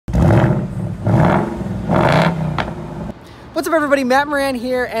What's up everybody, Matt Maran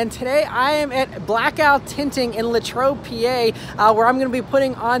here, and today I am at Blackout Tinting in Latrobe, PA, where I'm going to be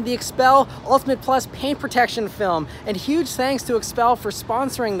putting on the XPEL Ultimate Plus paint protection film. And huge thanks to XPEL for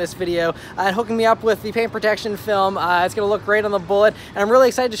sponsoring this video and hooking me up with the paint protection film. It's going to look great on the Bullitt, and I'm really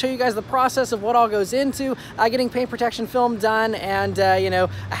excited to show you guys the process of what all goes into getting paint protection film done, and you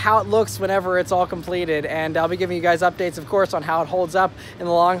know, how it looks whenever it's all completed. And I'll be giving you guys updates, of course, on how it holds up in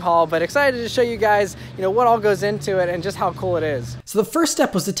the long haul, but excited to show you guys, you know, what all goes into it and just how cool it is. So the first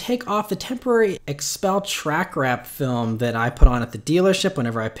step was to take off the temporary XPEL track wrap film that I put on at the dealership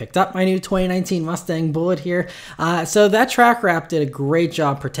whenever I picked up my new 2019 Mustang Bullitt here. So that track wrap did a great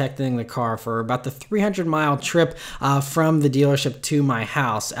job protecting the car for about the 300-mile trip from the dealership to my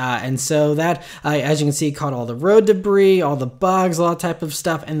house. And so that, as you can see, caught all the road debris, all the bugs, all that type of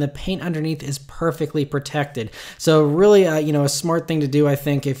stuff, and the paint underneath is perfectly protected. So really, you know, a smart thing to do, I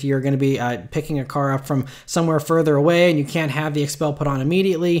think, if you're going to be picking a car up from somewhere further away and you can't have the XPEL put on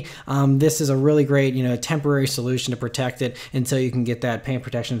immediately, this is a really great, you know, temporary solution to protect it until you can get that paint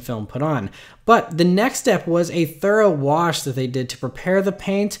protection film put on. But the next step was a thorough wash that they did to prepare the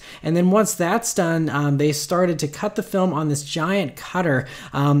paint, and then once that's done, they started to cut the film on this giant cutter,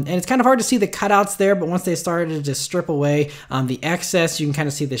 and it's kind of hard to see the cutouts there, but once they started to strip away the excess, you can kind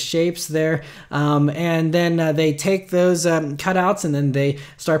of see the shapes there, and then they take those cutouts and then they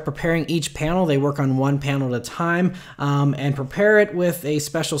start preparing each panel. They work on one panel at a time and prepare it with a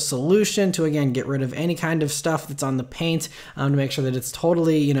special solution to, again, get rid of any kind of stuff that's on the paint, to make sure that it's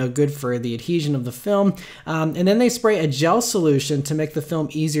totally, you know, good for the adhesion of the film, and then they spray a gel solution to make the film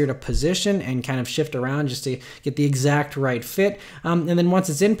easier to position and kind of shift around just to get the exact right fit, and then once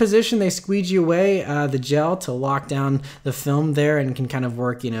it's in position, they squeegee away the gel to lock down the film there and can kind of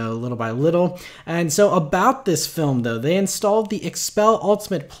work, you know, little by little. And so about this film though, they installed the XPEL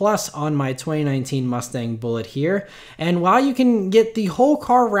Ultimate Plus on my 2019 Mustang Bullitt here, and while you can get the whole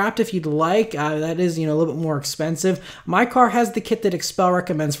car wrapped if you'd like, that is, you know, a little bit more expensive, my car has the kit that XPEL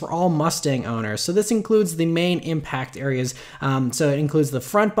recommends for all Mustang owners. So this includes the main impact areas. So it includes the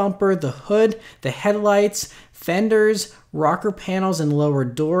front bumper, the hood, the headlights, fenders, rocker panels and lower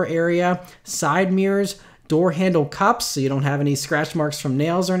door area, side mirrors, door handle cups so you don't have any scratch marks from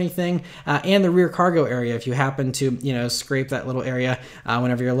nails or anything, and the rear cargo area if you happen to, you know, scrape that little area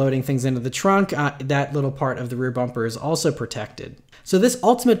whenever you're loading things into the trunk. That little part of the rear bumper is also protected. So this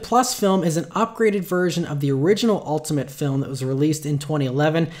Ultimate Plus film is an upgraded version of the original Ultimate film that was released in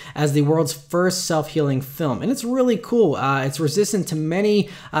 2011 as the world's first self-healing film, and it's really cool. It's resistant to many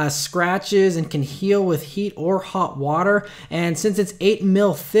scratches and can heal with heat or hot water, and since it's 8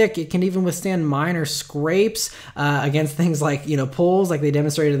 mil thick, it can even withstand minor scrapes against things like, you know, pulls like they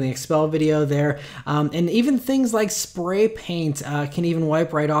demonstrated in the XPEL video there, and even things like spray paint can even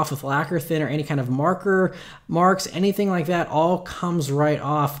wipe right off with lacquer thin or any kind of marks, anything like that, all comes right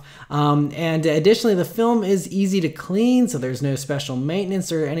off. And additionally, the film is easy to clean, so there's no special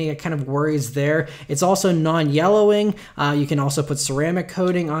maintenance or any kind of worries there. It's also non-yellowing. You can also put ceramic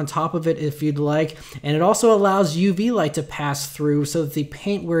coating on top of it if you'd like, and it also allows UV light to pass through so that the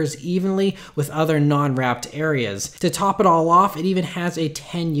paint wears evenly with other non-wrapped areas. To top it all off, it even has a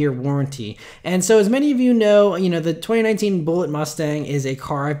 10-year warranty. And so as many of you know, the 2019 Bullitt Mustang is a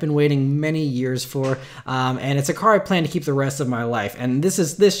car I've been waiting many years for, and it's a car I plan to keep the rest of my life. And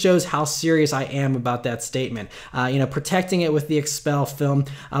this shows how serious I am about that statement. You know, protecting it with the XPEL film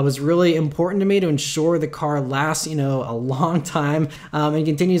was really important to me to ensure the car lasts, you know, a long time and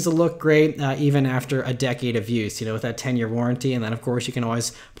continues to look great even after a decade of use, you know, with that 10-year warranty. And then of course you can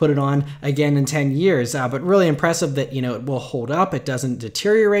always put it on again in 10 years, but really impressive that, you know, it will hold up, it doesn't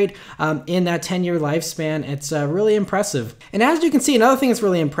deteriorate in that 10-year lifespan. It's really impressive. And as you can see, another thing that's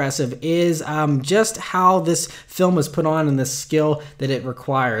really impressive is just how this film was put on and the skill that it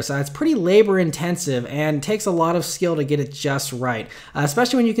requires. It's pretty labor intensive and takes a lot of skill to get it just right,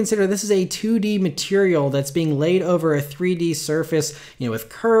 especially when you consider this is a 2D material that's being laid over a 3D surface, you know, with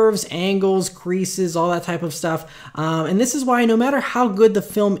curves, angles, creases, all that type of stuff. And this is why no matter how good the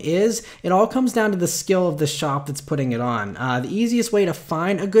film is, it all comes down to the skill of the shop that's putting it on. The easiest way to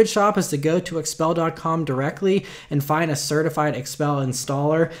find a good shop is to go to XPEL.com directly and find a certified XPEL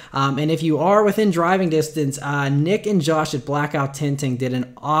installer. And if you are within driving distance, Nick and Josh at Blackout Tinting did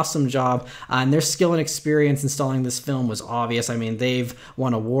an awesome job, and their skill and experience installing this film was obvious. I mean, they've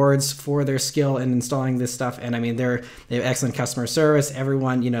won awards for their skill in installing this stuff, and I mean, they have excellent customer service.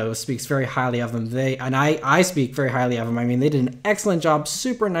 Everyone, you know, speaks very highly of them. I speak very highly of them. I mean, they did an excellent job.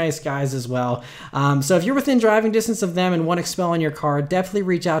 Super nice guys as well. So if you're within driving distance of them and want XPEL in your car, definitely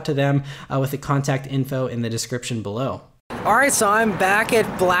reach out to them with the contact info in the description below. Alright, so I'm back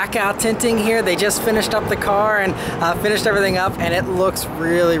at Blackout Tinting here. They just finished up the car and finished everything up, and it looks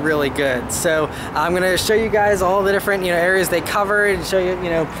really, really good. So I'm going to show you guys all the different areas they covered, and show you,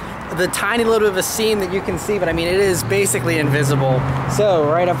 the tiny little bit of a seam that you can see, but I mean, it is basically invisible. So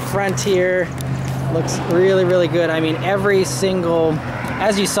right up front here, looks really, really good. I mean, every single,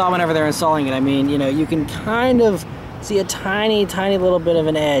 as you saw whenever they're installing it, I mean, you can kind of see a tiny, tiny little bit of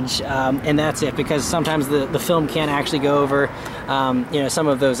an edge, and that's it, because sometimes the film can't actually go over, some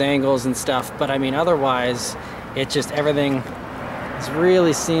of those angles and stuff. But I mean, otherwise, it just, everything is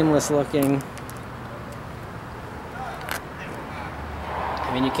really seamless looking.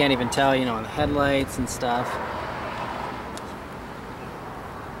 I mean, you can't even tell, on the headlights and stuff.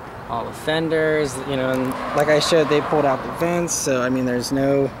 All the fenders, and like I showed, they pulled out the vents, so I mean, there's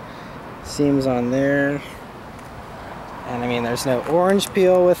no seams on there. And I mean, there's no orange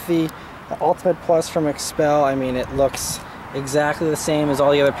peel with the Ultimate Plus from XPEL. I mean, it looks exactly the same as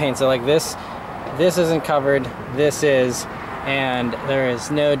all the other paints. So like this isn't covered, this is, and there is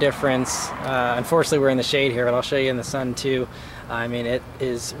no difference. Unfortunately, we're in the shade here, but I'll show you in the sun too. I mean, it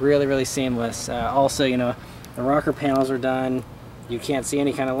is really, really seamless. Also, the rocker panels are done. You can't see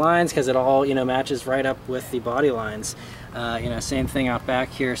any kind of lines because it all, matches right up with the body lines. Same thing out back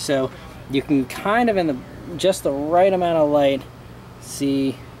here. So you can kind of, in just the right amount of light,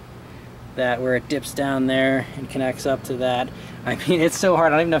 see that where it dips down there and connects up to that. I mean, it's so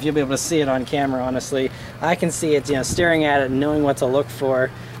hard. I don't even know if you'll be able to see it on camera, honestly. I can see it, staring at it and knowing what to look for.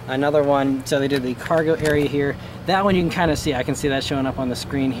 Another one, so they did the cargo area here. That one you can kind of see. I can see that showing up on the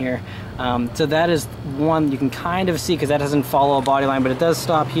screen here. So that is one you can kind of see because that doesn't follow a body line, but it does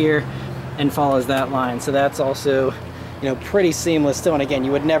stop here and follows that line. So that's also, pretty seamless still. And again,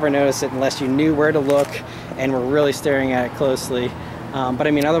 you would never notice it unless you knew where to look and were really staring at it closely. But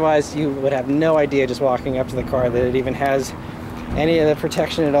I mean, otherwise you would have no idea just walking up to the car that it even has any of the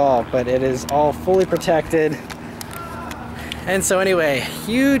protection at all. But it is all fully protected. And so anyway,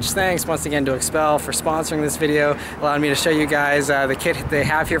 huge thanks once again to XPEL for sponsoring this video, allowing me to show you guys the kit they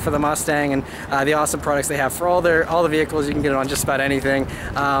have here for the Mustang and the awesome products they have for all the vehicles. You can get it on just about anything.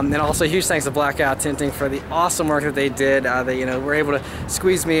 And also huge thanks to Blackout Tinting for the awesome work that they did. They were able to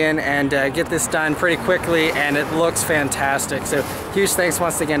squeeze me in and get this done pretty quickly, and it looks fantastic. So huge thanks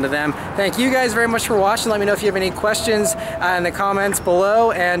once again to them. Thank you guys very much for watching. Let me know if you have any questions in the comments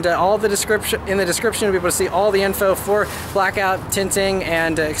below, and in the description you'll be able to see all the info for Blackout Tinting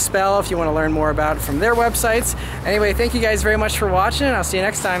and XPEL if you want to learn more about it from their websites. Anyway, thank you guys very much for watching, and I'll see you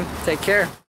next time. Take care.